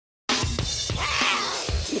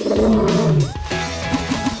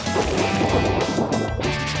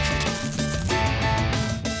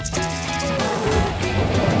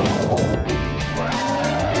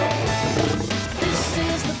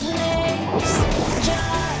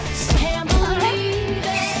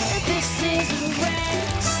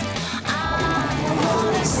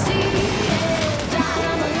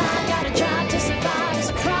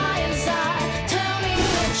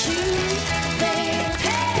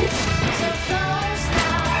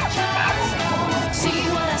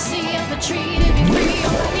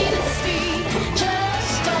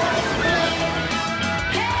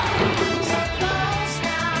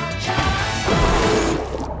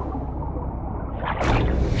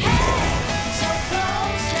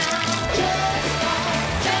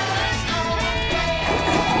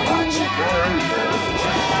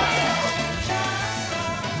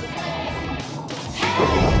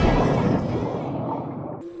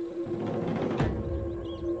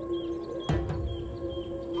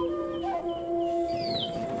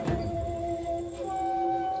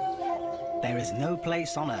There is no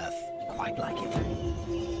place on Earth quite like it.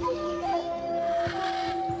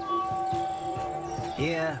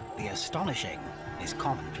 Here, the astonishing is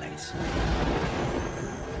commonplace.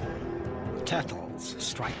 Turtles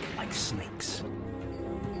strike like snakes.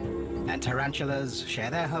 And tarantulas share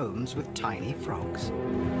their homes with tiny frogs.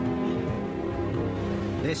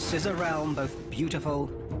 This is a realm both beautiful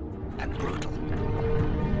and brutal,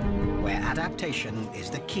 where adaptation is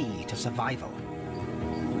the key to survival.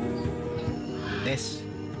 This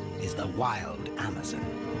is the wild Amazon.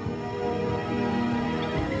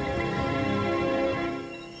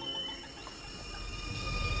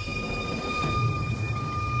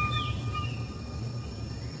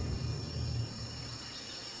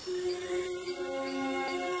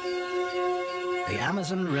 The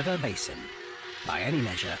Amazon River Basin, by any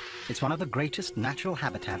measure, it's one of the greatest natural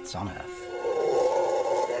habitats on Earth.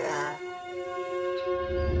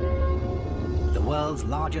 The world's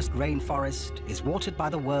largest rainforest is watered by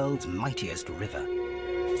the world's mightiest river.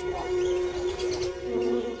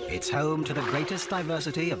 It's home to the greatest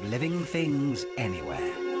diversity of living things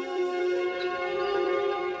anywhere.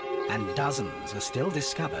 And dozens are still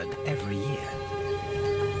discovered every year.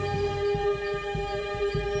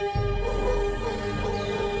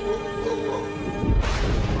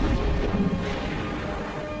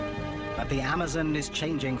 But the Amazon is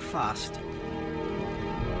changing fast,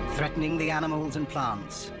 threatening the animals and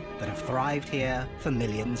plants that have thrived here for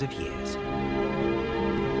millions of years.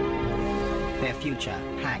 Their future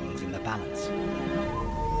hangs in the balance.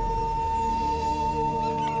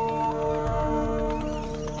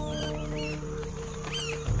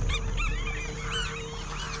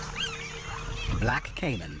 Black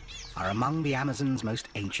caiman are among the Amazon's most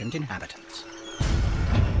ancient inhabitants.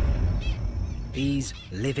 These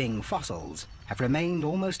living fossils have remained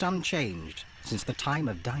almost unchanged since the time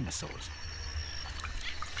of dinosaurs.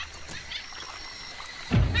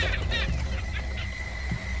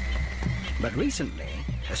 But recently,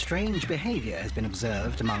 a strange behavior has been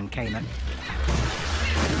observed among caiman.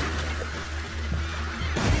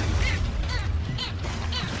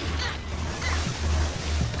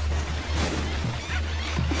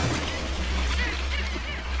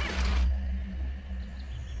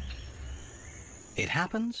 It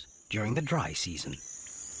happens during the dry season.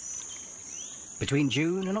 Between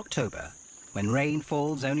June and October, when rain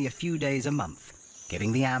falls only a few days a month,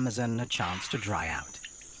 giving the Amazon a chance to dry out.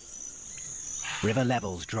 River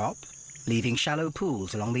levels drop, leaving shallow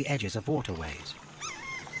pools along the edges of waterways.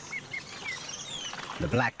 The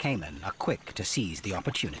black caiman are quick to seize the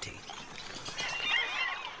opportunity.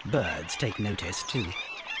 Birds take notice too.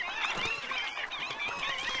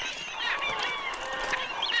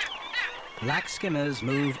 Black skimmers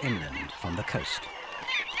move inland from the coast,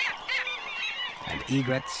 and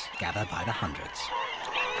egrets gather by the hundreds.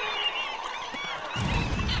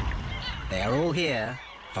 They are all here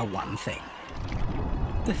for one thing.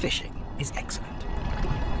 The fishing is excellent.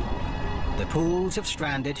 The pools have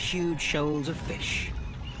stranded huge shoals of fish,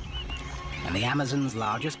 and the Amazon's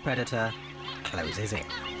largest predator closes in.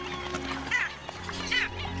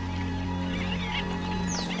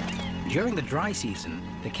 During the dry season,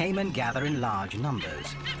 the caiman gather in large numbers.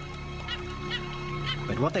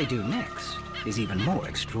 But what they do next is even more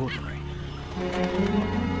extraordinary.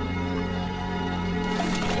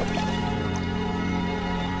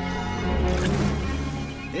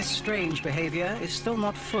 This strange behavior is still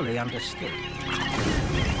not fully understood.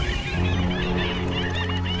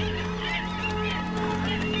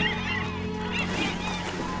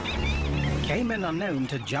 Caiman are known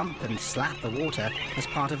to jump and slap the water as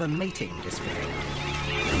part of a mating display.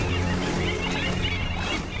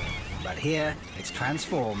 here it's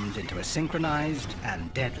transformed into a synchronized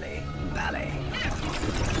and deadly ballet.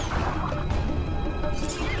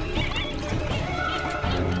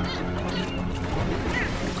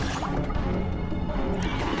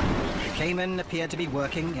 The caiman appear to be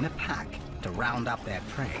working in a pack to round up their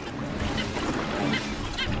prey.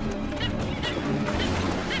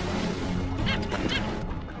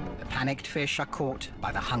 The panicked fish are caught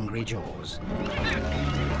by the hungry jaws.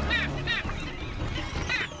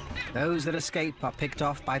 Those that escape are picked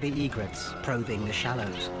off by the egrets probing the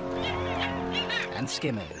shallows, and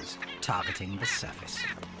skimmers targeting the surface.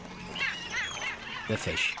 The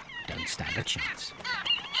fish don't stand a chance.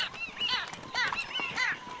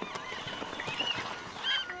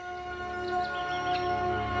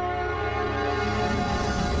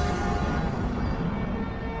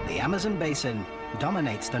 The Amazon basin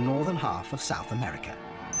dominates the northern half of South America,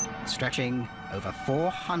 stretching over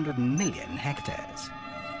 400 million hectares.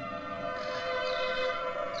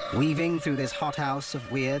 Weaving through this hothouse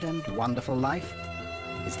of weird and wonderful life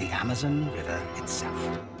is the Amazon River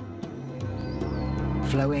itself,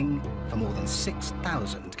 flowing for more than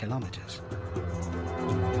 6,000 kilometers.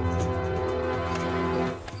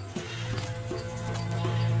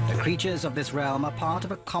 The creatures of this realm are part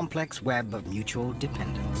of a complex web of mutual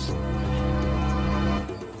dependence.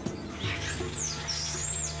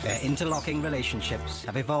 Their interlocking relationships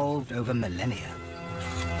have evolved over millennia.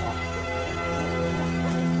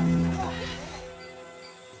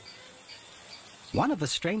 One of the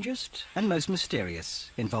strangest and most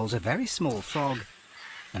mysterious involves a very small frog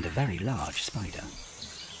and a very large spider.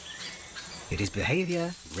 It is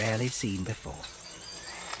behavior rarely seen before.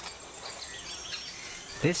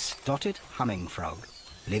 This dotted humming frog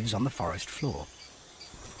lives on the forest floor,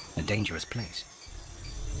 a dangerous place,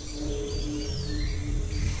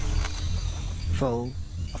 full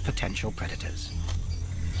of potential predators,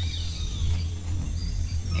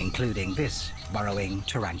 including this burrowing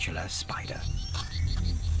tarantula spider.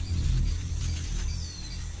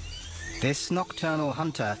 This nocturnal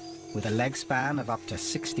hunter, with a leg span of up to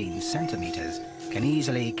 16 centimeters, can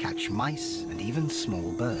easily catch mice and even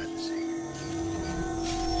small birds.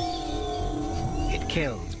 It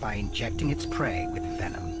kills by injecting its prey with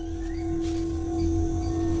venom.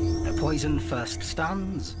 The poison first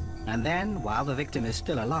stuns, and then, while the victim is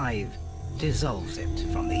still alive, dissolves it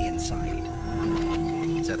from the inside,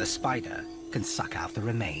 so the spider can suck out the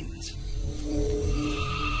remains.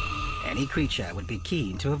 Any creature would be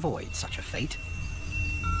keen to avoid such a fate.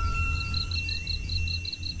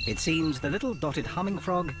 It seems the little dotted humming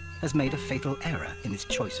frog has made a fatal error in its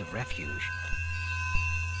choice of refuge.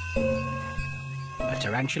 A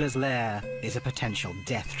tarantula's lair is a potential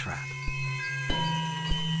death trap,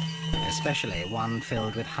 especially one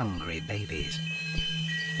filled with hungry babies.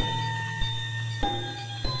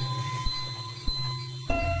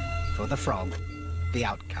 For the frog, the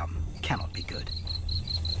outcome cannot be good.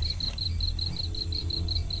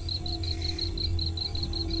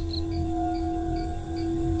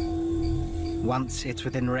 Once it's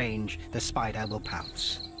within range, the spider will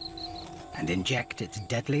pounce and inject its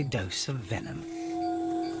deadly dose of venom.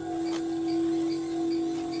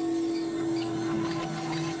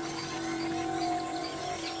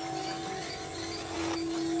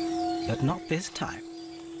 But not this time.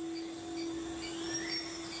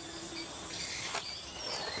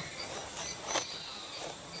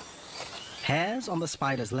 Hairs on the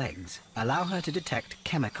spider's legs allow her to detect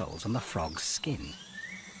chemicals on the frog's skin.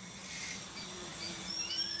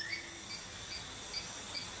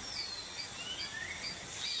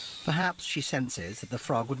 Perhaps she senses that the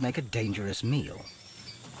frog would make a dangerous meal.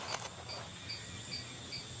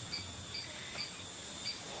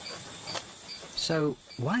 So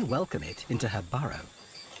why welcome it into her burrow?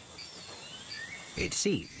 It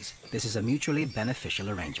seems this is a mutually beneficial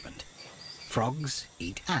arrangement. Frogs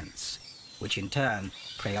eat ants, which in turn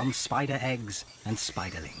prey on spider eggs and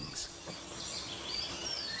spiderlings.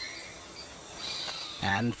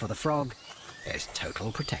 And for the frog, there's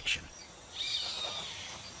total protection.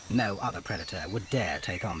 No other predator would dare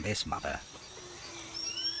take on this mother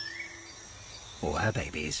or her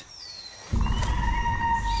babies.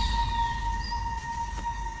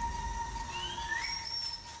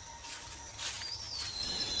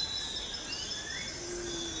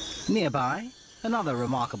 Nearby, another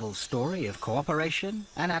remarkable story of cooperation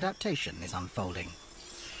and adaptation is unfolding.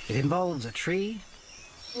 It involves a tree,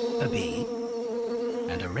 a bee,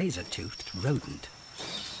 and a razor-toothed rodent.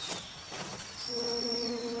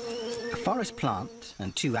 A forest plant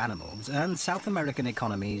and two animals earn South American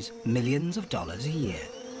economies millions of dollars a year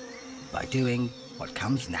by doing what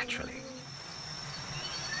comes naturally.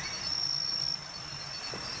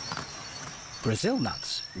 Brazil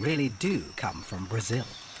nuts really do come from Brazil.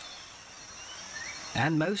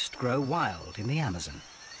 And most grow wild in the Amazon.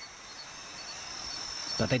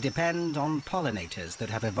 But they depend on pollinators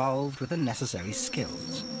that have evolved with the necessary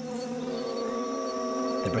skills.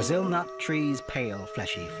 The Brazil nut tree's pale,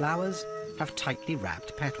 fleshy flowers have tightly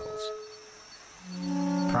wrapped petals.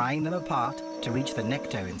 Prying them apart to reach the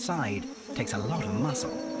nectar inside takes a lot of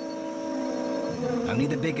muscle. Only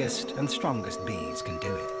the biggest and strongest bees can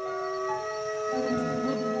do it.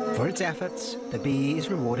 For its efforts, the bee is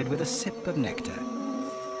rewarded with a sip of nectar.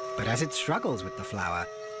 But as it struggles with the flower,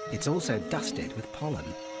 it's also dusted with pollen.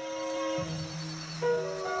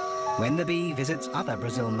 When the bee visits other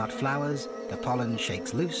Brazil nut flowers, the pollen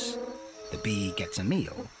shakes loose, the bee gets a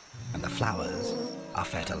meal, and the flowers are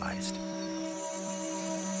fertilized.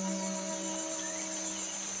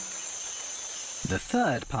 The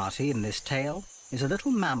third party in this tale is a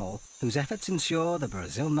little mammal whose efforts ensure the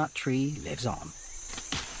Brazil nut tree lives on.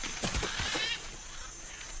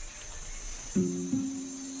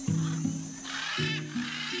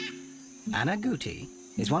 An agouti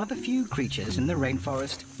is one of the few creatures in the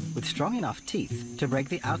rainforest with strong enough teeth to break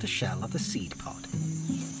the outer shell of the seed pod.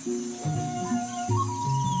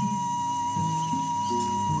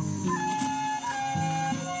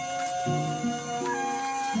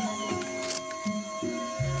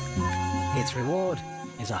 Its reward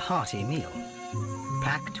is a hearty meal,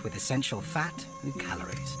 packed with essential fat and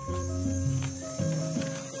calories.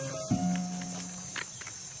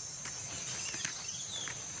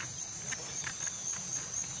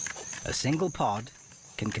 A single pod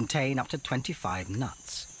can contain up to 25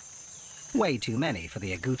 nuts, way too many for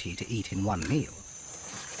the agouti to eat in one meal.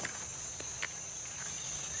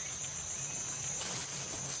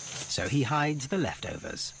 So he hides the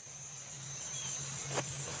leftovers.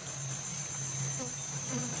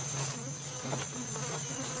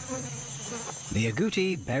 The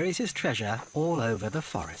agouti buries his treasure all over the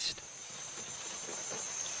forest.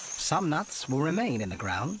 Some nuts will remain in the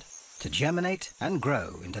ground to germinate and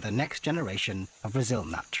grow into the next generation of Brazil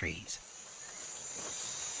nut trees.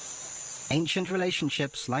 Ancient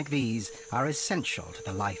relationships like these are essential to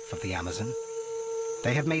the life of the Amazon.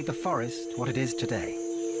 They have made the forest what it is today.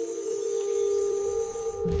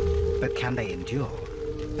 But can they endure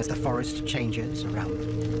as the forest changes around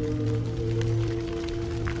them?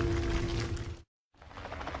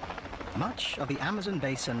 Much of the Amazon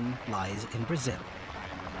basin lies in Brazil,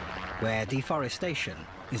 where deforestation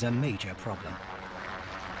is a major problem.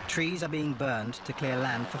 Trees are being burned to clear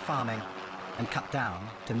land for farming and cut down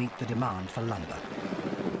to meet the demand for lumber.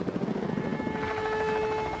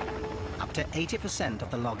 Up to 80%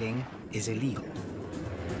 of the logging is illegal.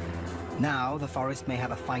 Now the forest may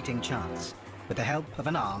have a fighting chance with the help of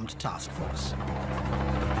an armed task force.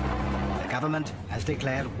 The government has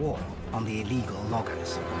declared war on the illegal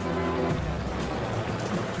loggers.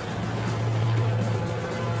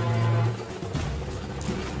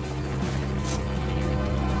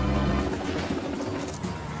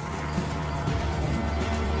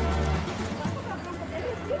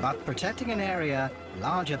 But protecting an area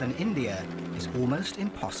larger than India is almost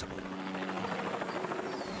impossible.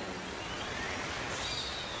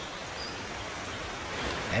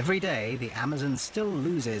 Every day, the Amazon still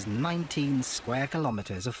loses 19 square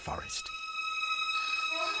kilometers of forest.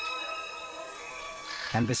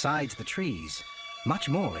 And besides the trees, much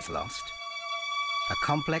more is lost. A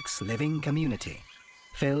complex living community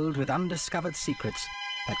filled with undiscovered secrets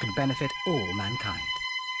that could benefit all mankind.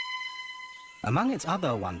 Among its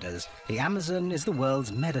other wonders, the Amazon is the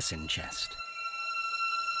world's medicine chest.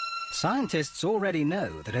 Scientists already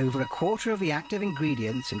know that over a quarter of the active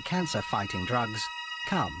ingredients in cancer-fighting drugs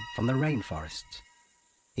come from the rainforests,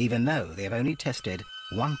 even though they have only tested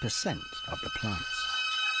 1% of the plants.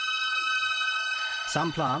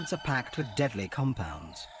 Some plants are packed with deadly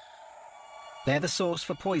compounds. They're the source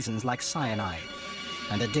for poisons like cyanide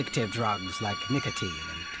and addictive drugs like nicotine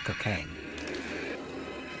and cocaine.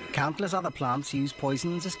 Countless other plants use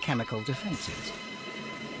poisons as chemical defenses.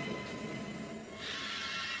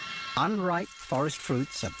 Unripe forest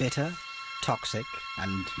fruits are bitter, toxic,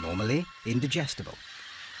 and normally indigestible.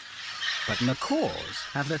 But macaws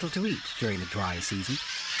have little to eat during the dry season.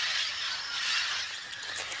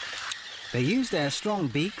 They use their strong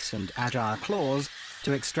beaks and agile claws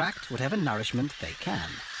to extract whatever nourishment they can.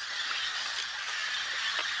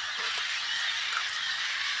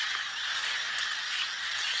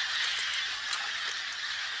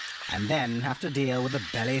 And then have to deal with a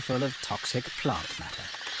belly full of toxic plant matter.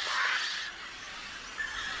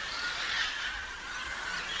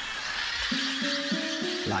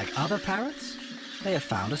 Like other parrots, they have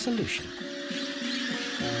found a solution.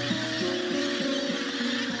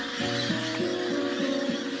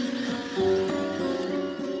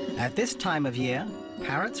 At this time of year,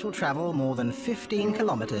 parrots will travel more than 15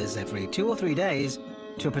 kilometers every 2 or 3 days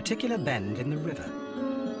to a particular bend in the river.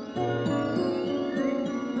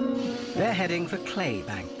 They're heading for clay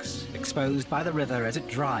banks, exposed by the river as it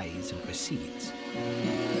dries and recedes.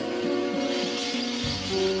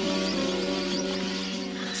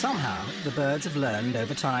 Somehow, the birds have learned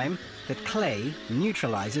over time that clay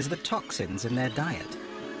neutralizes the toxins in their diet,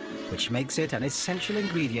 which makes it an essential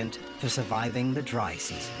ingredient for surviving the dry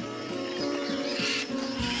season.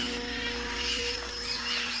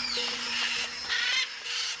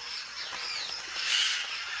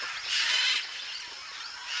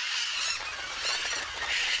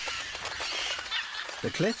 The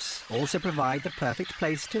cliffs also provide the perfect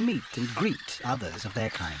place to meet and greet others of their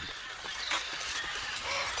kind.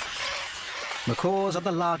 Macaws are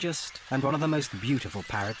the largest and one of the most beautiful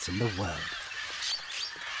parrots in the world.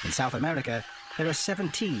 In South America, there are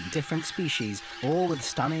 17 different species, all with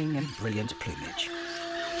stunning and brilliant plumage.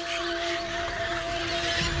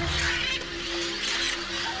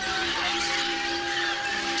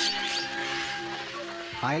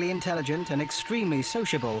 Highly intelligent and extremely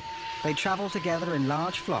sociable, they travel together in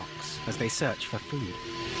large flocks as they search for food.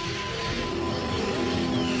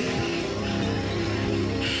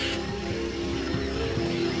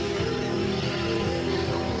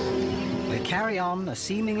 They carry on a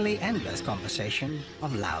seemingly endless conversation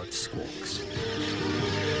of loud squawks.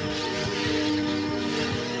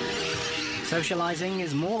 Socializing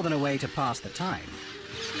is more than a way to pass the time.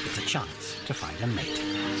 It's a chance to find a mate.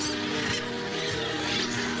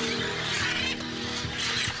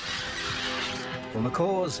 For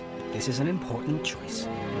macaws, this is an important choice.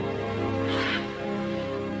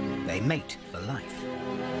 They mate for life.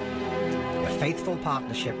 A faithful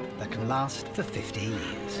partnership that can last for 50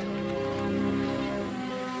 years.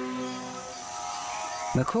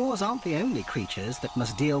 Macaws aren't the only creatures that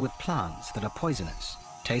must deal with plants that are poisonous,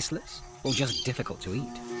 tasteless, or just difficult to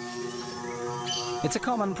eat. It's a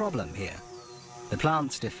common problem here, the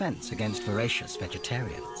plant's defense against voracious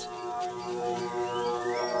vegetarians.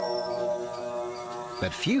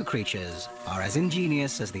 But few creatures are as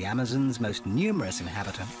ingenious as the Amazon's most numerous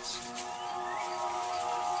inhabitants.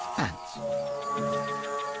 Ants.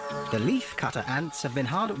 The leaf-cutter ants have been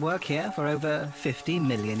hard at work here for over 50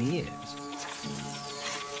 million years.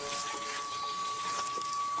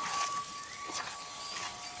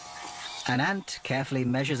 An ant carefully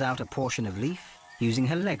measures out a portion of leaf using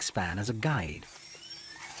her leg span as a guide.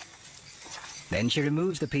 Then she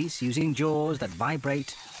removes the piece using jaws that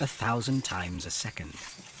vibrate 1,000 times a second.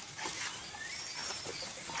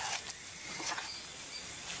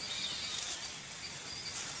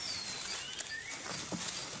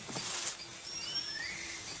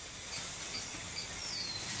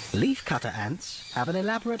 Leafcutter ants have an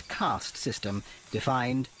elaborate caste system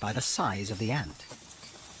defined by the size of the ant.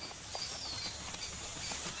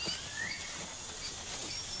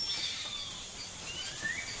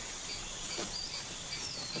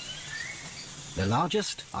 The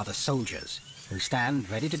largest are the soldiers, who stand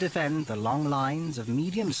ready to defend the long lines of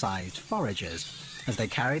medium-sized foragers as they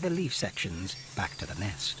carry the leaf sections back to the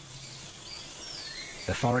nest.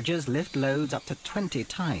 The foragers lift loads up to 20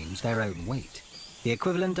 times their own weight, the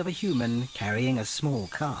equivalent of a human carrying a small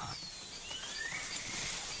car.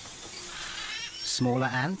 Smaller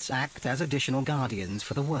ants act as additional guardians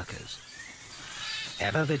for the workers,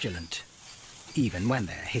 ever vigilant, even when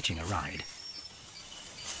they're hitching a ride.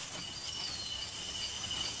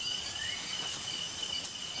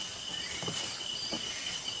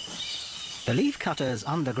 The leafcutter's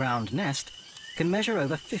underground nest can measure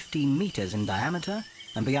over 15 meters in diameter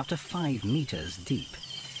and be up to 5 meters deep.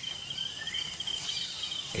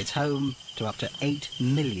 It's home to up to 8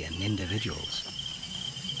 million individuals.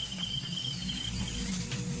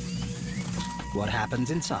 What happens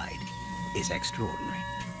inside is extraordinary.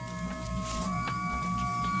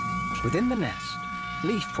 Within the nest,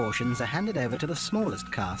 leaf portions are handed over to the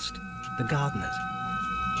smallest caste, the gardeners.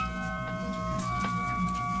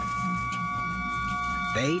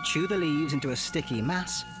 They chew the leaves into a sticky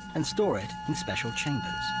mass and store it in special chambers.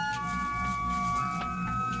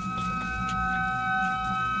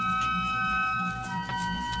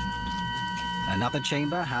 Another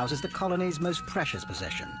chamber houses the colony's most precious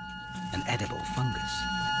possession, an edible fungus.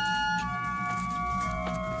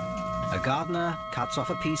 A gardener cuts off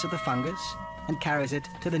a piece of the fungus and carries it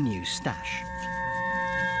to the new stash.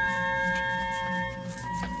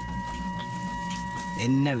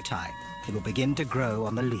 In no time, it will begin to grow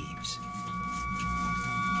on the leaves.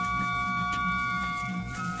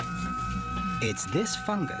 It's this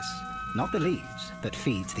fungus, not the leaves, that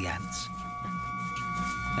feeds the ants.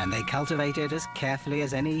 and they cultivate it as carefully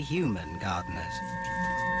as any human gardeners.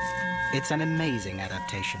 It's an amazing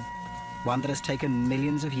adaptation, one that has taken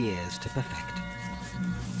millions of years to perfect.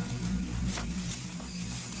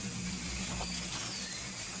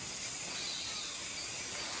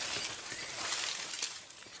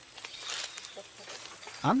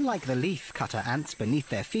 Unlike the leaf cutter ants beneath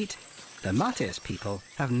their feet, the Matis people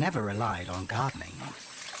have never relied on gardening.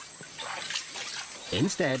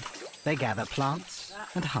 Instead, they gather plants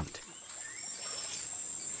and hunt.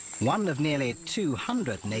 One of nearly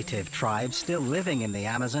 200 native tribes still living in the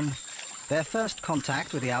Amazon, their first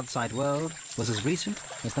contact with the outside world was as recent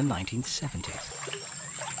as the 1970s.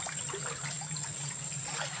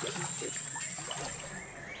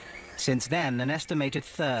 Since then, an estimated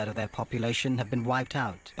third of their population have been wiped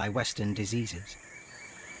out by Western diseases.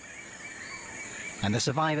 And the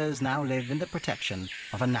survivors now live in the protection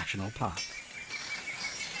of a national park.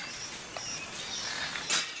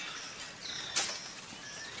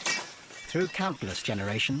 Through countless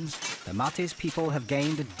generations, the Matis people have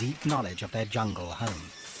gained a deep knowledge of their jungle home.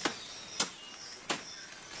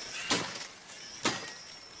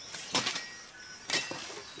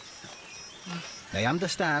 They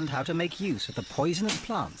understand how to make use of the poisonous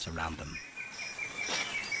plants around them.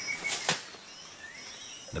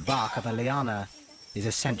 The bark of a liana is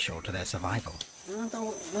essential to their survival.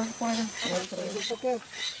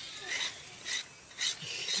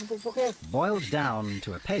 Boiled down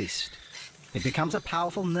to a paste, it becomes a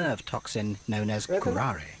powerful nerve toxin known as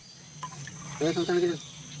curare.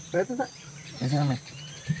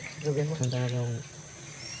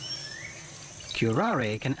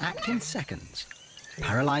 Curare can act in seconds,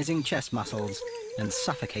 paralyzing chest muscles and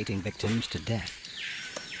suffocating victims to death.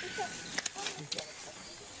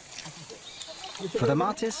 For the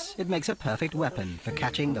Matis, it makes a perfect weapon for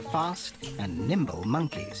catching the fast and nimble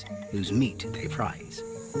monkeys whose meat they prize.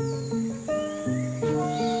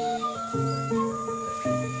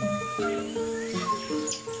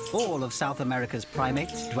 All of South America's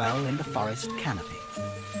primates dwell in the forest canopy,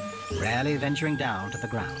 rarely venturing down to the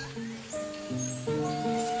ground.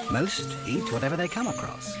 Most eat whatever they come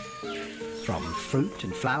across, from fruit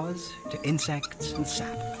and flowers to insects and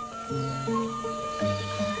sap.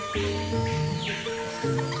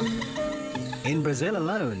 In Brazil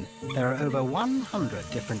alone, there are over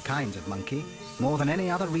 100 different kinds of monkey, more than any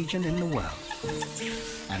other region in the world.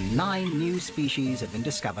 And 9 new species have been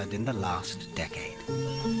discovered in the last decade.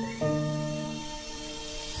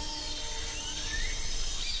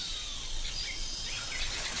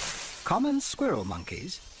 Common squirrel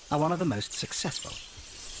monkeys are one of the most successful.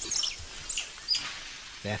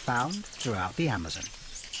 They're found throughout the Amazon.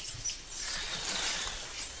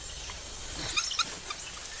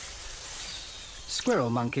 Squirrel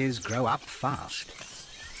monkeys grow up fast,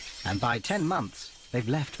 and by 10 months, they've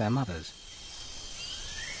left their mothers.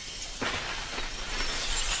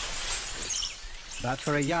 But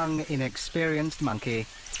for a young, inexperienced monkey,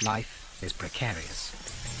 life is precarious.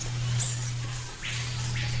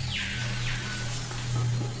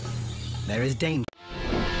 There is danger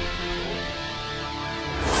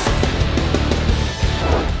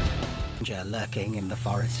lurking in the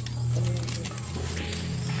forest.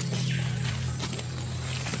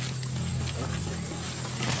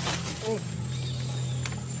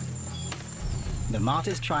 The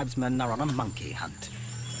Matis tribesmen are on a monkey hunt.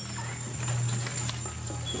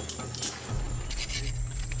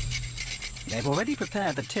 They've already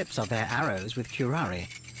prepared the tips of their arrows with curare.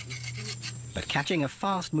 But catching a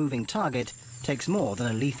fast-moving target takes more than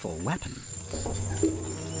a lethal weapon.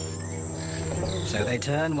 So they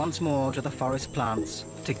turn once more to the forest plants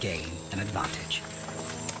to gain an advantage.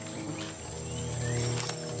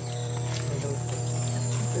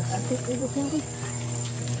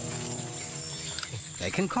 They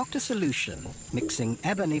concoct a solution, mixing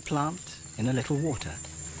ebony plant in a little water.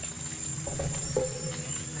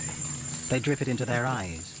 They drip it into their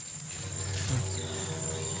eyes.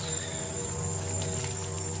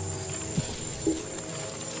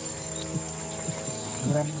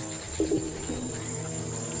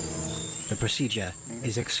 The procedure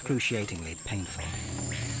is excruciatingly painful.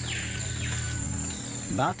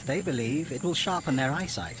 But they believe it will sharpen their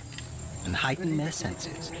eyesight and heighten their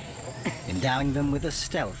senses, endowing them with the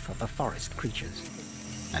stealth of the forest creatures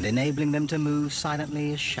and enabling them to move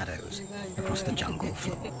silently as shadows across the jungle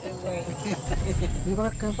floor.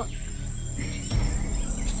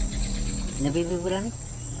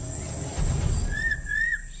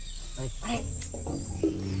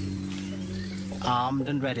 Armed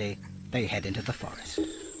and ready, they head into the forest.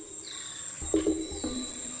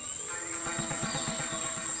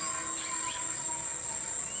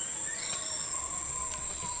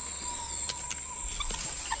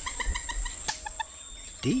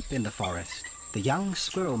 Deep in the forest, the young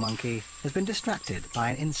squirrel monkey has been distracted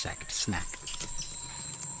by an insect snack.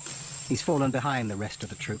 He's fallen behind the rest of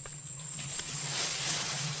the troop.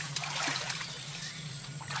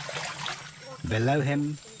 Below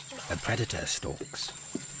him, a predator stalks.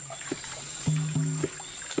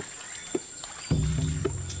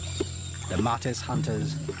 The martis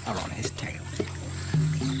hunters are on his tail.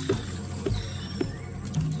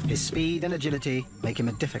 His speed and agility make him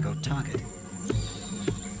a difficult target.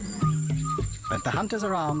 But the hunters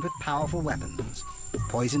are armed with powerful weapons,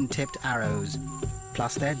 poison-tipped arrows,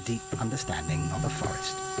 plus their deep understanding of the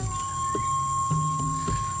forest.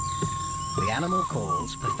 The animal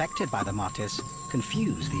calls perfected by the martis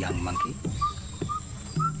confuse the young monkey.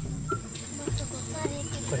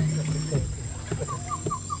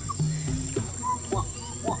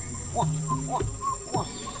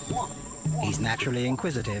 He's naturally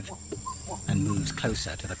inquisitive and moves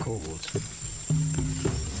closer to the calls.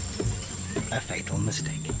 A fatal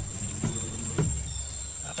mistake.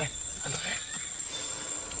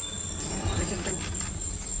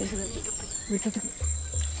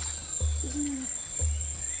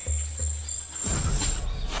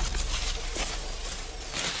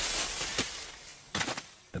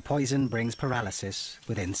 The poison brings paralysis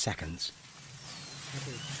within seconds.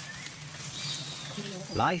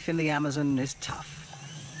 Life in the Amazon is tough,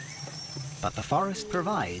 but the forest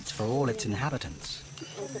provides for all its inhabitants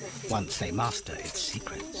once they master its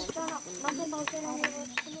secrets.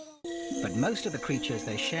 But most of the creatures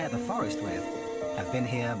they share the forest with have been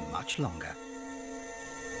here much longer.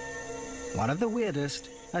 One of the weirdest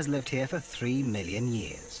has lived here for 3 million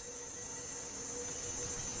years.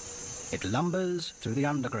 It lumbers through the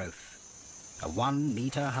undergrowth, a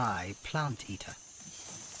 1-meter-high plant eater,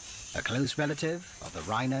 a close relative of the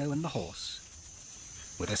rhino and the horse,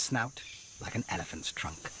 with a snout like an elephant's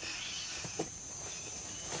trunk.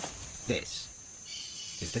 This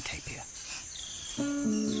is the tapir.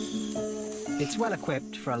 It's well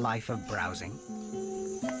equipped for a life of browsing.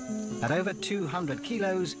 At over 200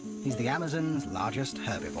 kilos, he's the Amazon's largest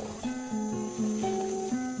herbivore,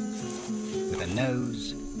 with a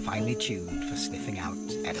nose finely tuned for sniffing out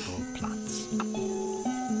edible plants.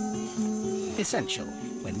 Essential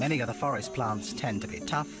when many other forest plants tend to be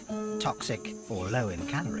tough, toxic, or low in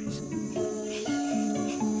calories.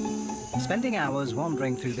 Spending hours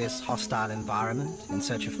wandering through this hostile environment in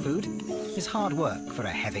search of food is hard work for a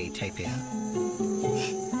heavy tapir.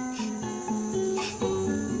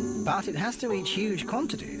 But it has to eat huge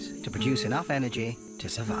quantities to produce enough energy to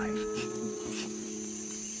survive.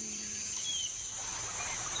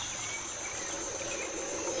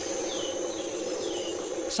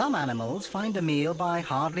 Some animals find a meal by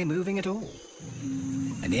hardly moving at all.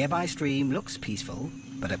 A nearby stream looks peaceful,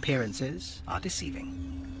 but appearances are deceiving.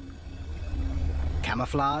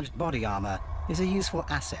 Camouflaged body armor is a useful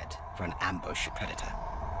asset for an ambush predator.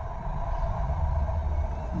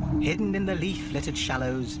 Hidden in the leaf-littered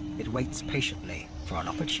shallows, it waits patiently for an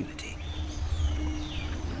opportunity.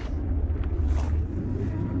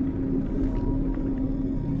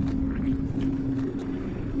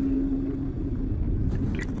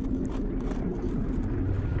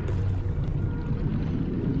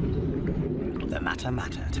 The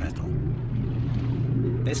Mata-Mata turtle.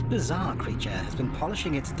 This bizarre creature has been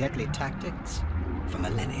polishing its deadly tactics for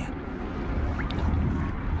millennia.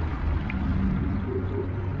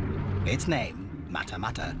 Its name,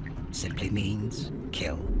 Mata-Mata, simply means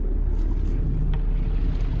kill.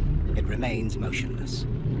 It remains motionless.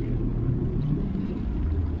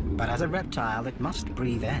 But as a reptile, it must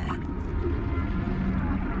breathe air.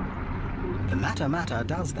 The Mata-Mata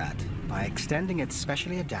does that by extending its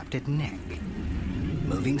specially adapted neck,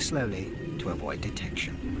 moving slowly to avoid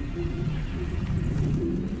detection.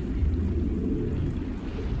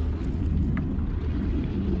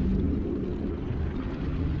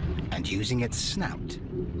 And using its snout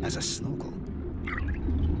as a snorkel.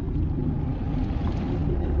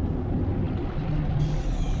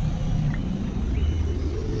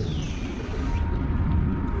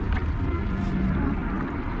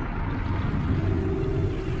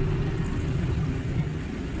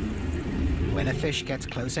 When a fish gets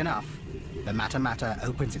close enough, the Mata-Mata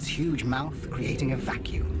opens its huge mouth, creating a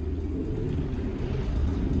vacuum.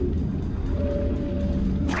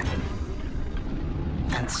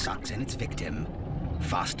 And sucks in its victim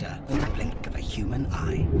faster than the blink of a human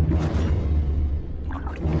eye.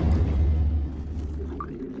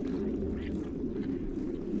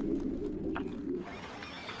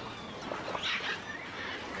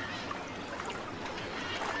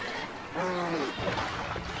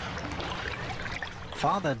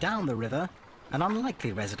 Farther down the river, an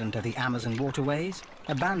unlikely resident of the Amazon waterways,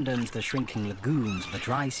 abandons the shrinking lagoons of the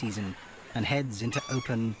dry season and heads into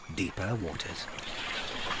open, deeper waters.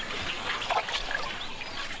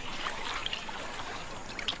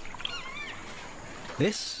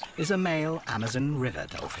 This is a male Amazon river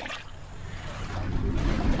dolphin.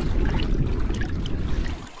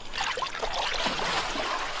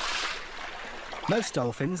 Most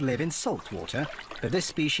dolphins live in salt water, but this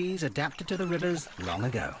species adapted to the rivers long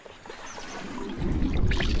ago.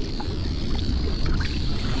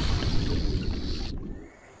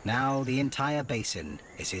 Now the entire basin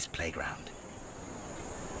is his playground.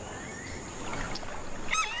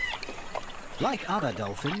 Like other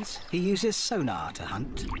dolphins, he uses sonar to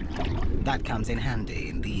hunt. That comes in handy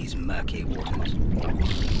in these murky waters.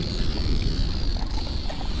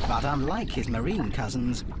 But unlike his marine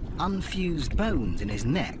cousins, unfused bones in his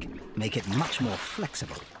neck make it much more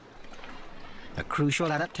flexible. A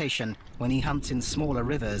crucial adaptation when he hunts in smaller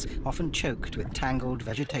rivers, often choked with tangled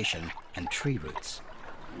vegetation and tree roots.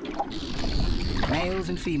 Males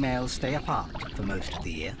and females stay apart for most of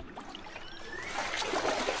the year.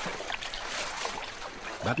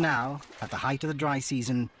 But now, at the height of the dry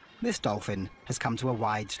season, this dolphin has come to a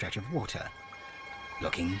wide stretch of water,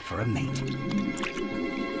 looking for a mate.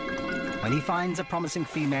 When he finds a promising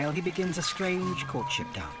female, he begins a strange courtship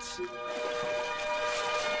dance.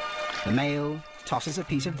 The male tosses a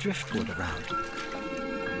piece of driftwood around,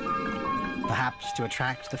 perhaps to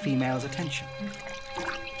attract the female's attention.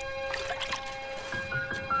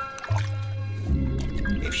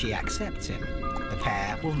 If she accepts him, the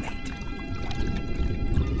pair will mate.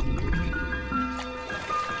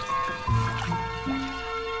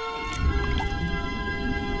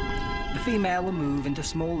 The female will move into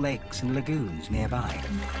small lakes and lagoons nearby.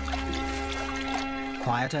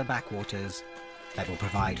 Quieter backwaters that will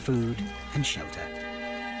provide food and shelter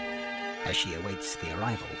as she awaits the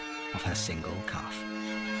arrival of her single calf.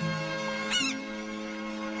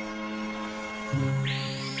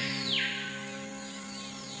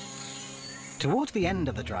 Towards the end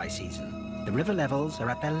of the dry season, the river levels are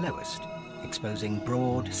at their lowest, exposing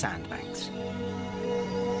broad sandbanks.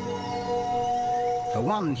 For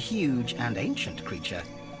one huge and ancient creature,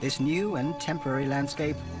 this new and temporary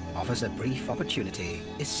landscape offers a brief opportunity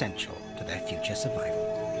essential to their future survival.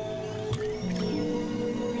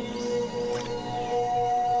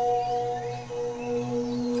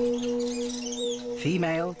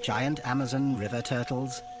 Female giant Amazon river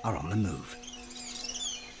turtles are on the move.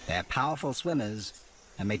 They're powerful swimmers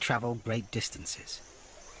and may travel great distances.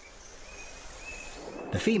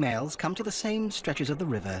 The females come to the same stretches of the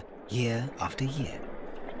river year after year.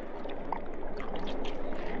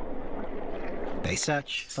 They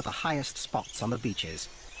search for the highest spots on the beaches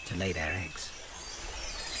to lay their eggs.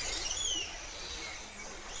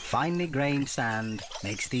 Finely grained sand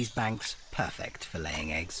makes these banks perfect for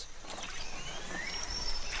laying eggs.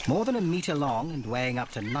 More than a meter long and weighing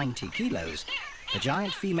up to 90 kilos, the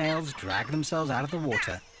giant females drag themselves out of the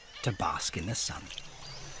water to bask in the sun.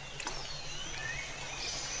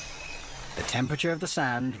 The temperature of the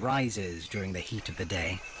sand rises during the heat of the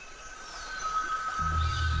day.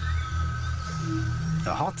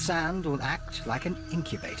 The hot sand will act like an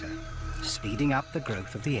incubator, speeding up the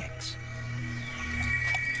growth of the eggs.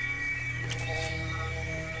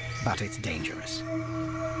 But it's dangerous.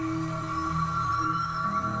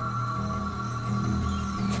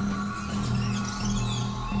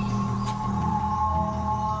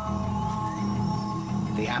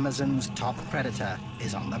 The Amazon's top predator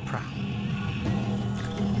is on the prowl.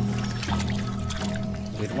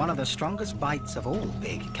 With one of the strongest bites of all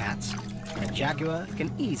big cats, a jaguar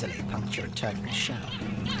can easily puncture a turtle's shell.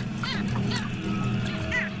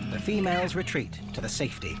 The females retreat to the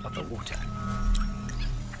safety of the water.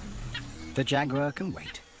 The jaguar can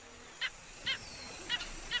wait,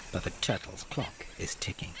 but the turtle's clock is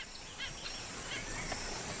ticking.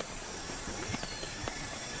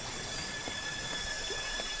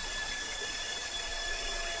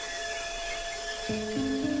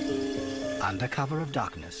 Under cover of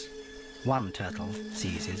darkness, one turtle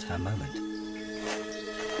seizes her moment.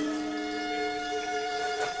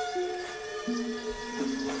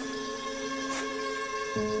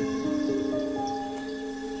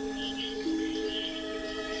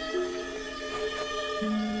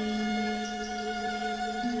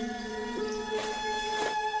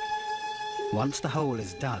 Once the hole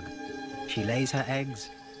is dug, she lays her eggs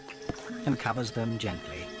and covers them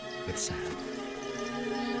gently with sand.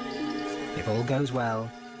 If all goes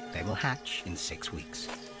well, they will hatch in 6 weeks.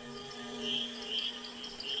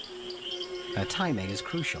 Her timing is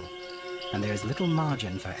crucial, and there is little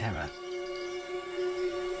margin for error.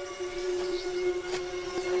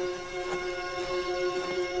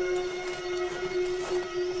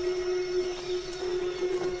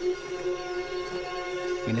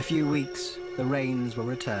 In a few weeks, the rains will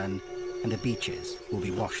return and the beaches will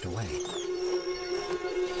be washed away.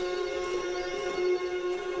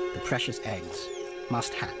 The precious eggs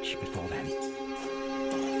must hatch before then.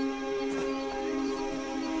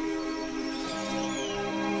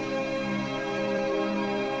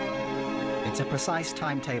 It's a precise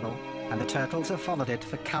timetable, and the turtles have followed it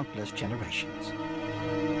for countless generations.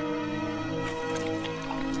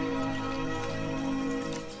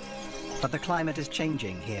 But the climate is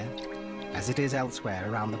changing here, as it is elsewhere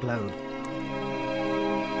around the globe.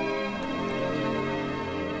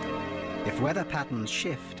 If weather patterns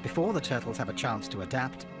shift before the turtles have a chance to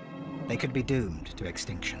adapt, they could be doomed to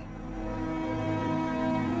extinction.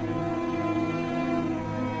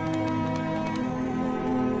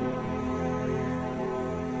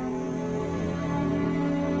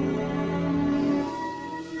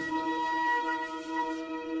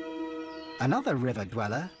 Another river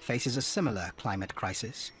dweller faces a similar climate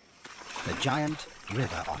crisis: the giant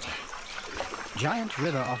river otter. Giant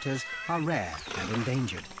river otters are rare and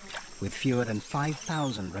endangered, with fewer than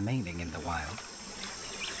 5,000 remaining in the wild.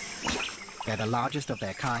 They're the largest of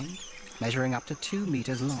their kind, measuring up to 2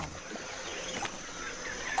 meters long.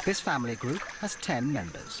 This family group has 10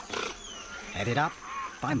 members, headed up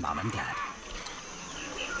by Mum and Dad.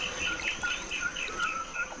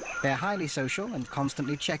 They're highly social and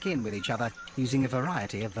constantly check in with each other using a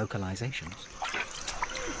variety of vocalizations.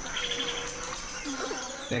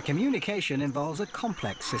 Their communication involves a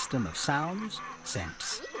complex system of sounds,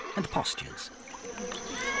 scents, and postures.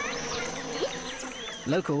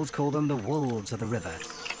 Locals call them the wolves of the river,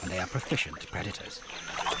 and they are proficient predators.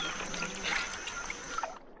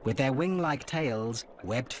 With their wing-like tails,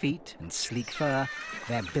 webbed feet, and sleek fur,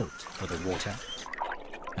 they're built for the water,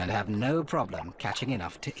 and have no problem catching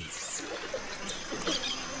enough to eat.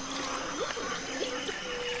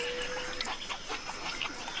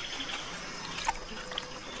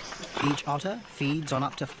 Each otter feeds on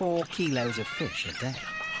up to 4 kilos of fish a day.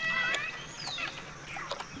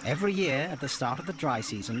 Every year at the start of the dry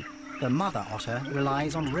season, the mother otter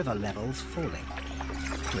relies on river levels falling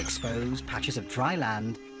to expose patches of dry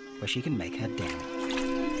land where she can make her den.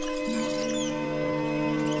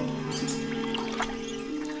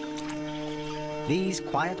 These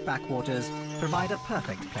quiet backwaters provide a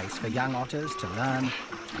perfect place for young otters to learn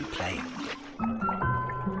and play.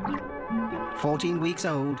 14 weeks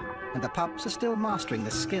old, and the pups are still mastering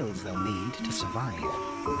the skills they'll need to survive.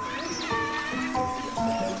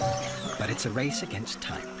 But it's a race against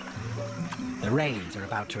time. The rains are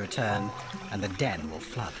about to return, and the den will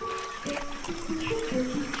flood.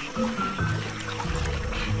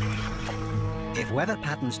 If weather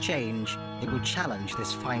patterns change, it will challenge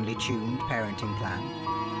this finely tuned parenting plan.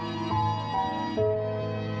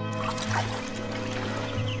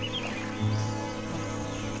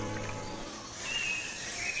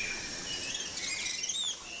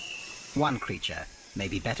 One creature may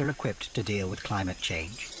be better equipped to deal with climate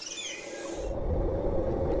change.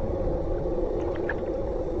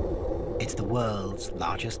 It's the world's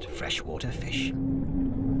largest freshwater fish.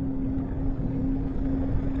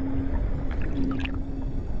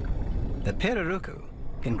 The pirarucu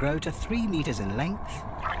can grow to 3 meters in length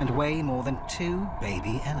and weigh more than 2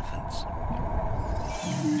 baby elephants.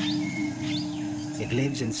 It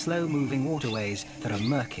lives in slow-moving waterways that are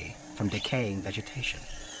murky from decaying vegetation.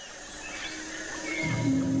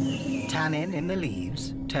 Tannin in the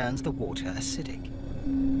leaves turns the water acidic.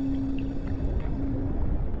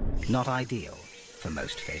 Not ideal for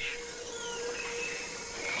most fish.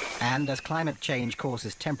 And as climate change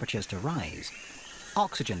causes temperatures to rise,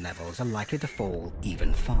 oxygen levels are likely to fall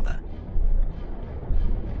even farther.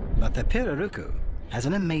 But the pirarucu has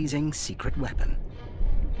an amazing secret weapon.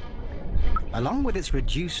 Along with its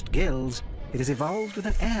reduced gills, it has evolved with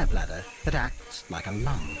an air bladder that acts like a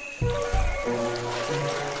lung.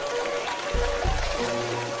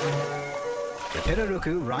 The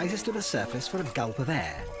pirarucu rises to the surface for a gulp of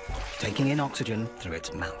air, taking in oxygen through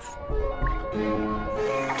its mouth.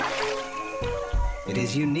 It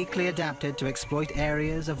is uniquely adapted to exploit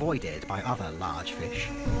areas avoided by other large fish.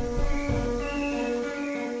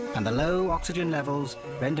 And the low oxygen levels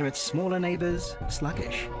render its smaller neighbors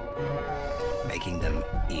sluggish, making them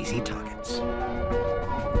easy targets.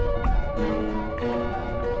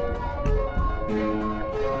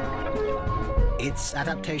 Its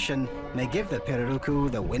adaptation may give the pirarucu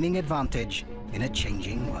the winning advantage in a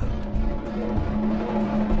changing world.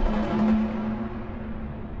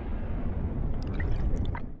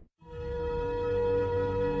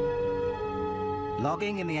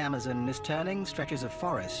 Logging in the Amazon is turning stretches of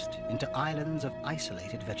forest into islands of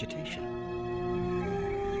isolated vegetation.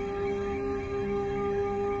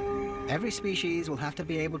 Every species will have to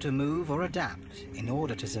be able to move or adapt in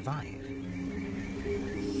order to survive.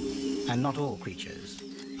 And not all creatures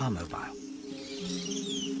are mobile.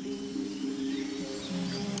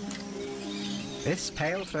 This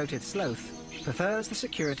pale-throated sloth prefers the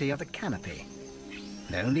security of the canopy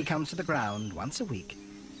and only comes to the ground once a week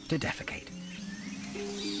to defecate.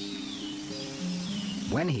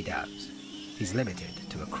 When he does, he's limited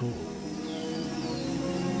to a crawl.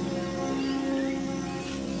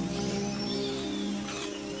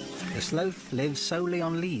 The sloth lives solely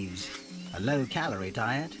on leaves, a low-calorie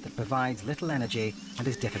diet that provides little energy and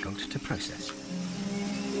is difficult to process.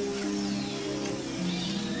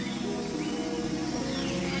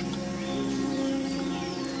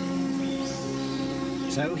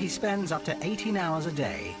 So he spends up to 18 hours a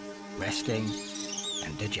day resting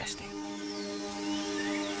and digesting.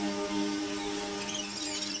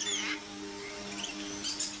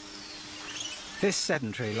 This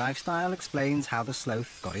sedentary lifestyle explains how the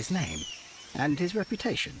sloth got his name and his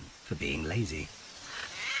reputation for being lazy.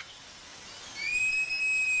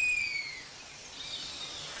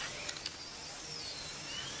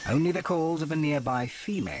 Only the calls of a nearby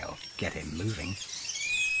female get him moving.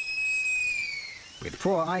 With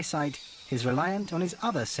poor eyesight, he's reliant on his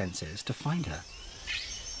other senses to find her.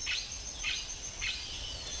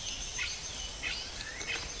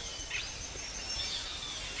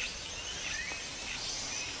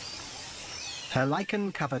 Her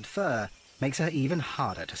lichen-covered fur makes her even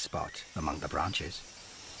harder to spot among the branches.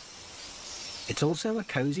 It's also a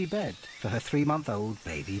cozy bed for her 3-month-old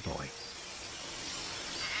baby boy.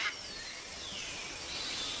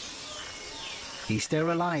 He still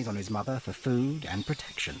relies on his mother for food and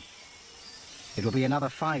protection. It will be another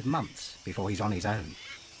 5 months before he's on his own.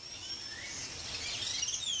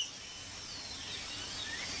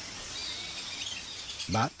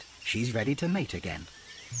 But she's ready to mate again.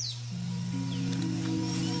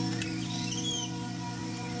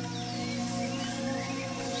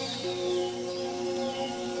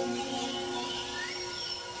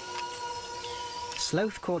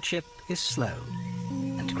 Sloth courtship is slow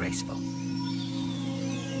and graceful.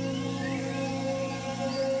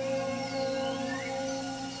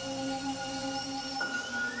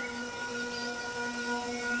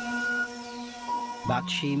 But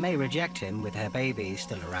she may reject him with her baby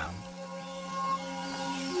still around.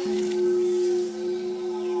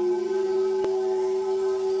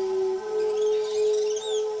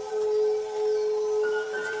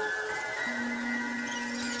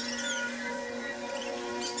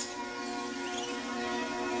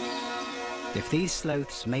 If these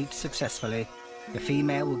sloths mate successfully, the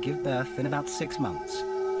female will give birth in about 6 months,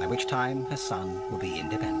 by which time her son will be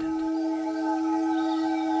independent.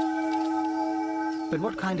 But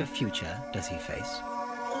what kind of future does he face?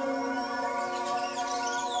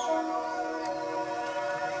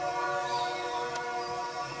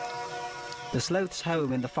 The sloth's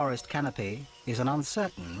home in the forest canopy is an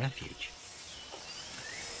uncertain refuge.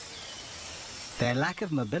 Their lack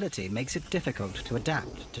of mobility makes it difficult to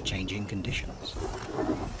adapt to changing conditions.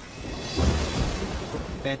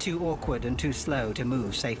 They're too awkward and too slow to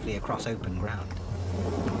move safely across open ground.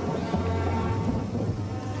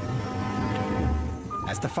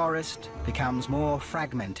 As the forest becomes more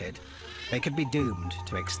fragmented, they could be doomed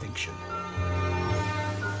to extinction.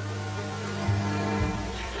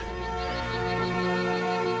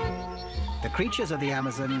 The creatures of the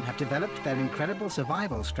Amazon have developed their incredible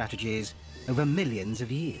survival strategies over millions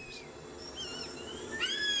of years.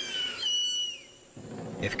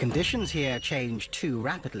 If conditions here change too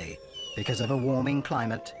rapidly because of a warming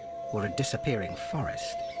climate or a disappearing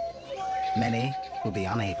forest, many will be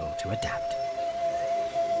unable to adapt.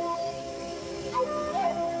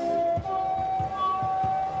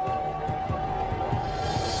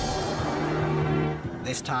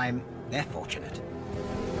 This time, they're fortunate,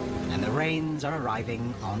 and the rains are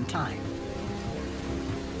arriving on time.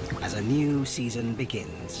 As a new season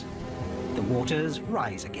begins, the waters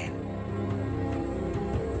rise again.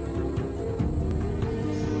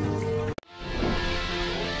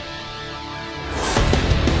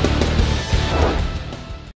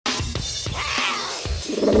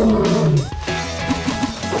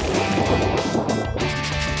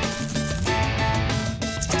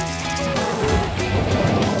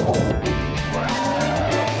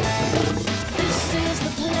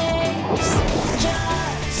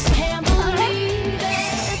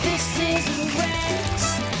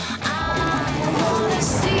 I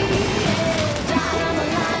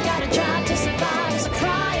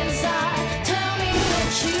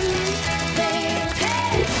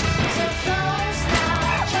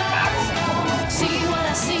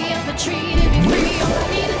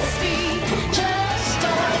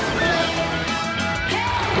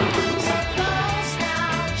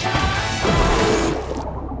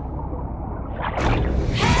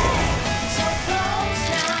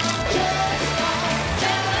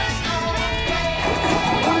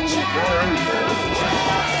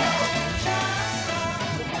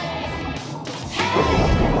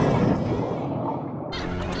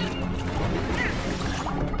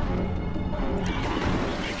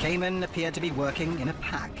appear to be working in a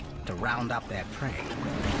pack to round up their prey.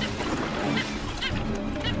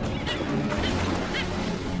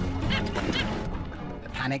 The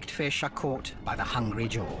panicked fish are caught by the hungry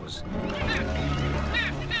jaws.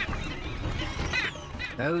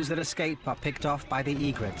 Those that escape are picked off by the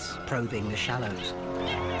egrets probing the shallows,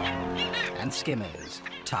 and skimmers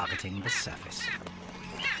targeting the surface.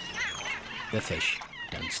 The fish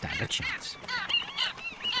don't stand a chance.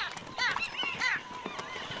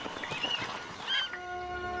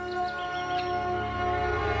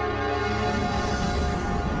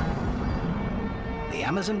 The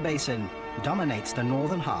Amazon basin dominates the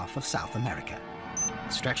northern half of South America,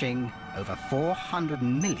 stretching over 400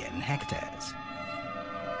 million hectares.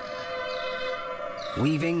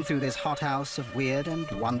 Weaving through this hothouse of weird and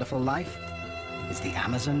wonderful life is the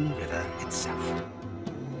Amazon River itself,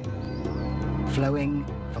 flowing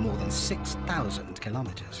for more than 6,000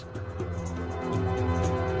 kilometers.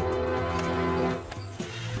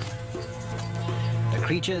 The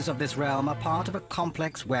creatures of this realm are part of a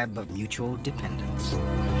complex web of mutual dependence.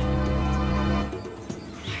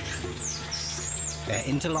 Their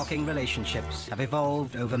interlocking relationships have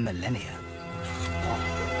evolved over millennia.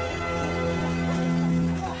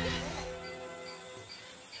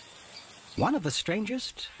 One of the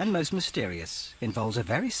strangest and most mysterious involves a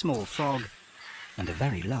very small frog and a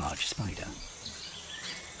very large spider.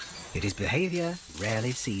 It is behavior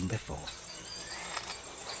rarely seen before.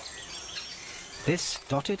 This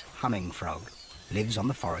dotted humming frog lives on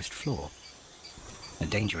the forest floor, a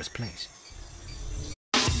dangerous place.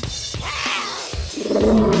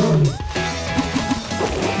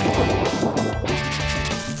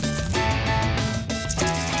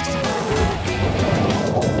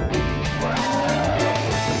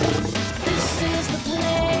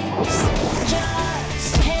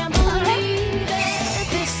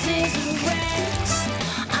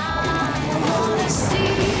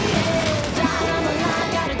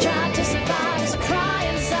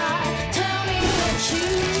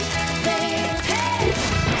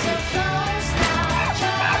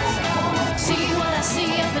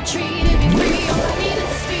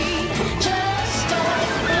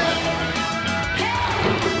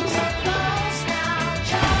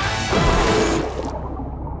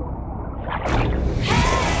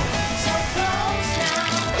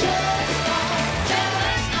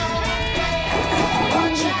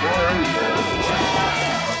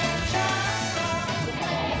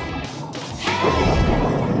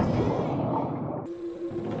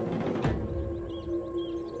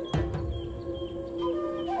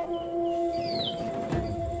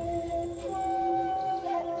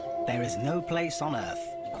 There is no place on Earth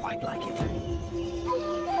quite like it.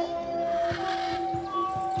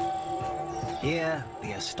 Here,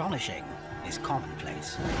 the astonishing is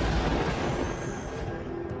commonplace.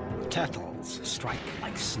 Turtles strike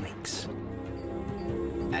like snakes,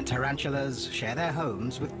 and tarantulas share their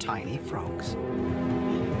homes with tiny frogs.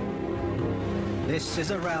 This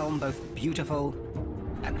is a realm both beautiful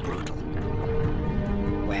and brutal,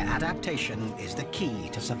 where adaptation is the key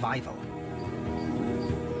to survival.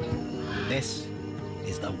 This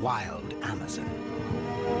is the wild Amazon.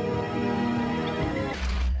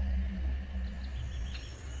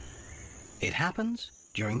 It happens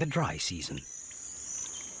during the dry season.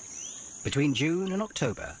 Between June and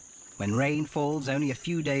October, when rain falls only a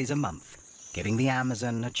few days a month, giving the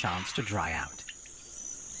Amazon a chance to dry out.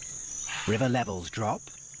 River levels drop,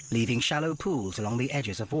 leaving shallow pools along the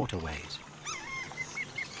edges of waterways.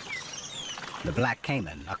 The black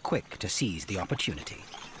caiman are quick to seize the opportunity.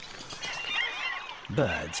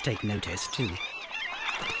 Birds take notice too.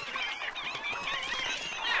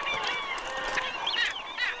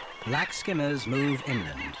 Black skimmers move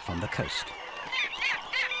inland from the coast,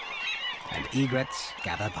 and egrets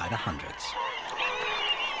gather by the hundreds.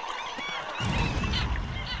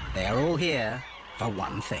 They are all here for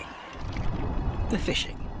one thing. The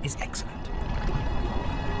fishing is excellent.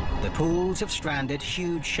 The pools have stranded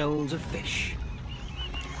huge shoals of fish,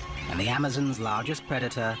 and the Amazon's largest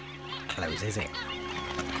predator closes in.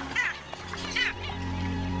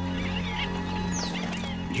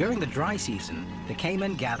 During the dry season, the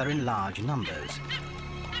caiman gather in large numbers.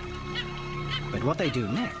 But what they do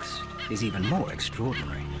next is even more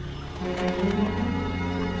extraordinary.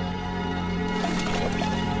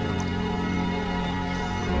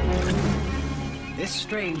 This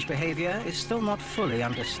strange behavior is still not fully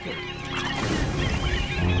understood.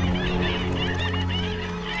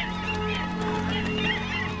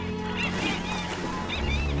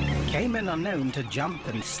 Caiman are known to jump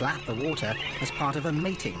and slap the water as part of a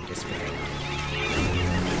mating display.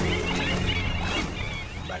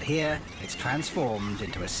 But here, it's transformed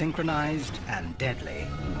into a synchronized and deadly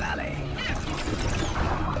ballet.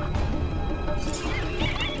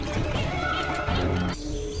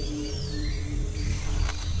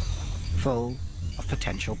 Full of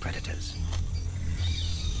potential predators,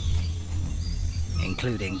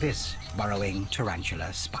 including this burrowing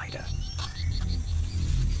tarantula spider.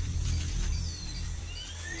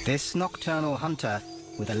 This nocturnal hunter,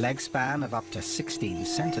 with a leg span of up to 16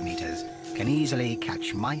 centimeters, can easily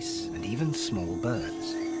catch mice and even small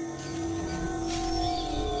birds.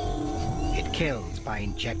 It kills by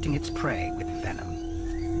injecting its prey with venom.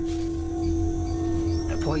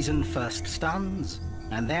 The poison first stuns,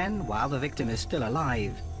 and then, while the victim is still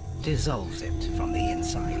alive, dissolves it from the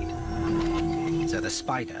inside, so the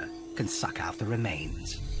spider can suck out the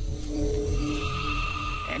remains.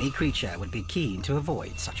 Any creature would be keen to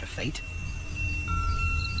avoid such a fate.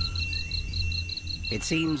 It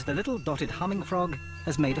seems the little dotted humming frog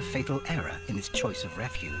has made a fatal error in its choice of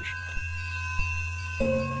refuge.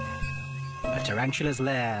 A tarantula's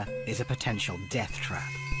lair is a potential death trap,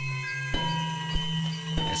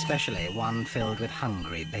 especially one filled with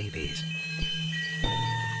hungry babies.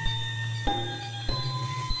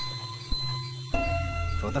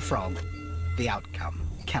 For the frog, the outcome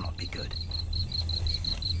cannot be good.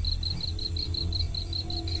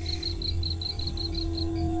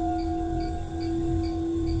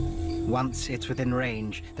 Once it's within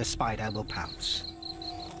range, the spider will pounce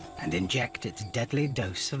and inject its deadly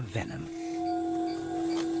dose of venom.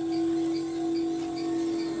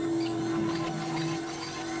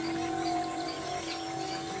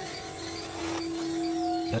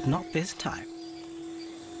 But not this time.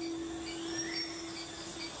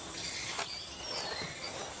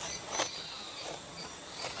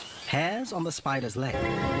 Hairs on the spider's leg.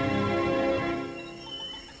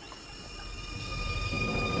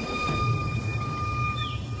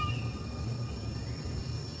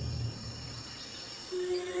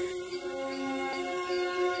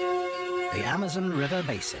 The Amazon River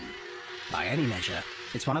Basin. By any measure,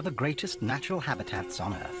 it's one of the greatest natural habitats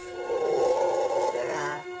on Earth.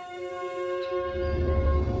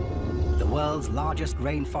 The world's largest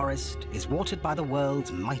rainforest is watered by the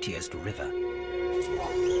world's mightiest river.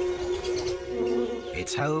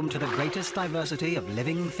 It's home to the greatest diversity of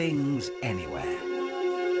living things anywhere.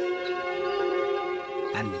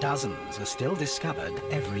 And dozens are still discovered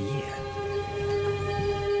every year.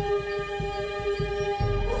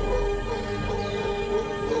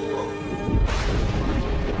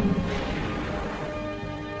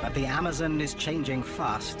 But the Amazon is changing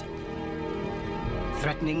fast,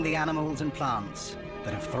 threatening the animals and plants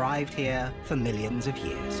that have thrived here for millions of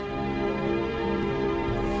years.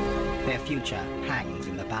 Their future hangs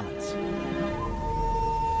in the balance.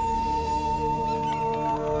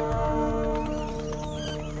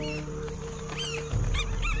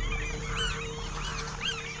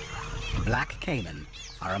 Black caiman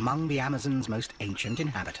are among the Amazon's most ancient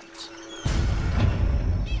inhabitants.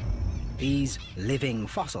 These living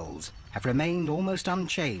fossils have remained almost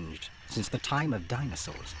unchanged since the time of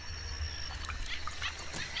dinosaurs.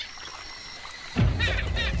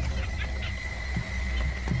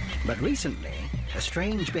 But recently, a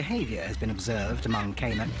strange behavior has been observed among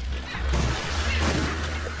caiman.